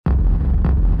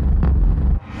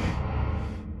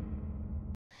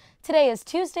Today is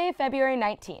Tuesday, February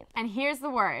 19th. And here's the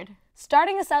word.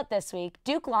 Starting us out this week,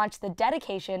 Duke launched the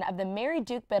dedication of the Mary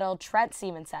Duke Biddle Trent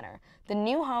Seaman Center, the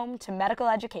new home to medical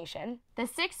education. The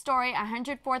 6-story,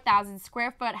 104,000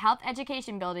 square foot health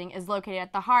education building is located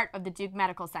at the heart of the Duke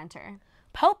Medical Center.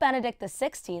 Pope Benedict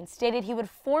XVI stated he would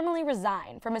formally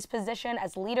resign from his position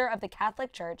as leader of the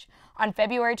Catholic Church on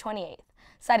February 28th,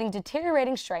 citing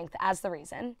deteriorating strength as the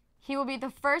reason. He will be the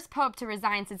first pope to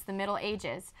resign since the Middle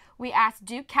Ages. We asked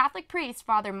Duke Catholic priest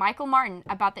Father Michael Martin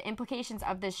about the implications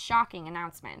of this shocking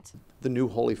announcement. The new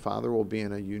Holy Father will be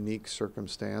in a unique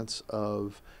circumstance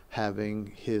of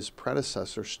having his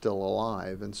predecessor still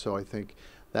alive, and so I think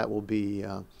that will be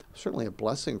certainly a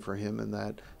blessing for him, and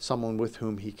that someone with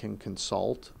whom he can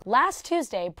consult. Last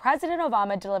Tuesday, President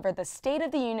Obama delivered the State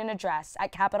of the Union address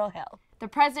at Capitol Hill. The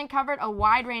president covered a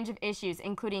wide range of issues,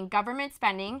 including government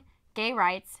spending, gay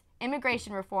rights,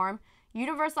 immigration reform,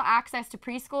 universal access to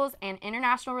preschools, and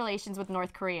international relations with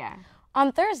North Korea.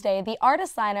 On Thursday, the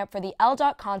artist lineup for the L.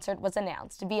 concert was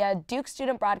announced via Duke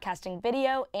Student Broadcasting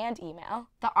video and email.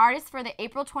 The artists for the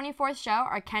April 24th show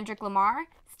are Kendrick Lamar,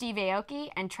 Steve Aoki,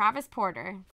 and Travis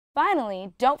Porter.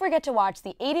 Finally, don't forget to watch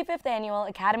the 85th Annual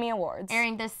Academy Awards,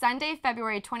 airing this Sunday,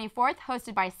 February 24th,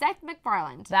 hosted by Seth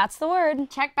MacFarlane. That's the word.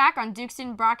 Check back on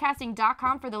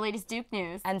DukeStudentBroadcasting.com for the latest Duke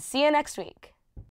news. And see you next week.